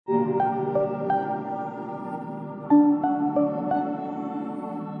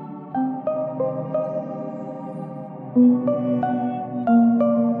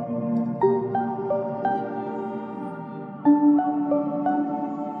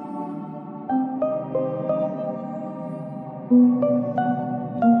All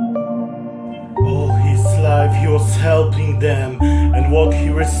his life he was helping them, and what he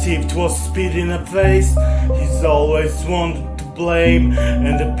received was spit in the face. He's always wanted to blame,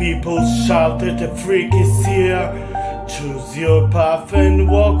 and the people shouted, "The freak is here." Choose your path and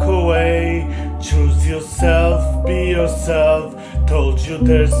walk away. Choose yourself, be yourself. Told you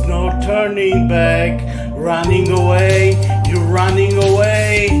there's no turning back. Running away, you're running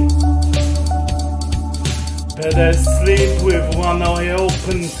away. Better sleep with one eye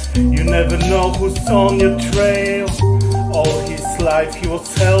open. You never know who's on your trail. All his life he was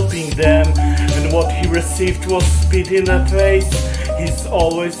helping them, and what he received was spit in the face. He's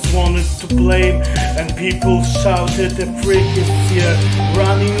always wanted to blame, and people shouted, "The freak is here."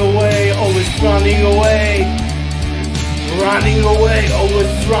 Running away, always running away. Running away,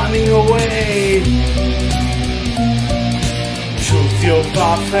 always running away. Choose your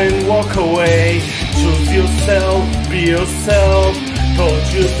path and walk away. Choose yourself, be yourself. Told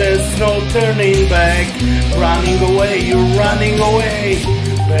you there's no turning back. Running away, you're running away.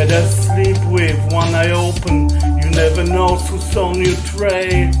 Better sleep with one eye open. You never know who's on your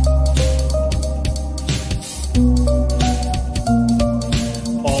trail.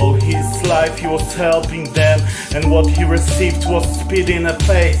 All his life he was helping them, and what he received was spit in the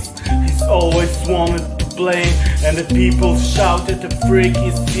face. He's always wanted to blame, and the people shouted, "The freak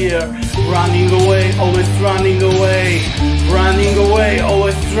is here." Running away, always running away. Running away,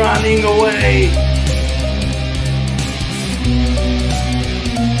 always running away.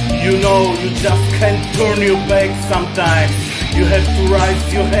 You know you just can't turn your back sometimes. You have to raise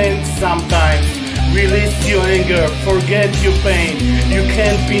your hands sometimes. Release your anger, forget your pain. You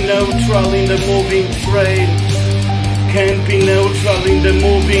can't be neutral in the moving train. Can't be neutral in the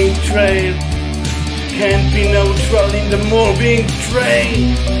moving train. Can't be neutral in the moving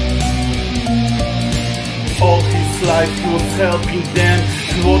train. All his life he was helping them,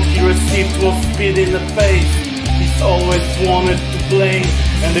 and what he received was spit in the face. He's always wanted to blame,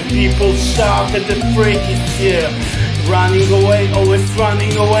 and the people shouted, "The freak is here." Running away, always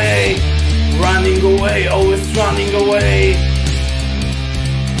running away. Running away, always running away.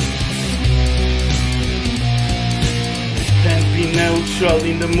 Can't be neutral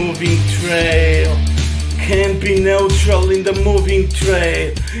in the moving trail. Can't be neutral in the moving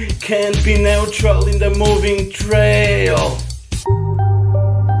trail. Can't be neutral in the moving trail.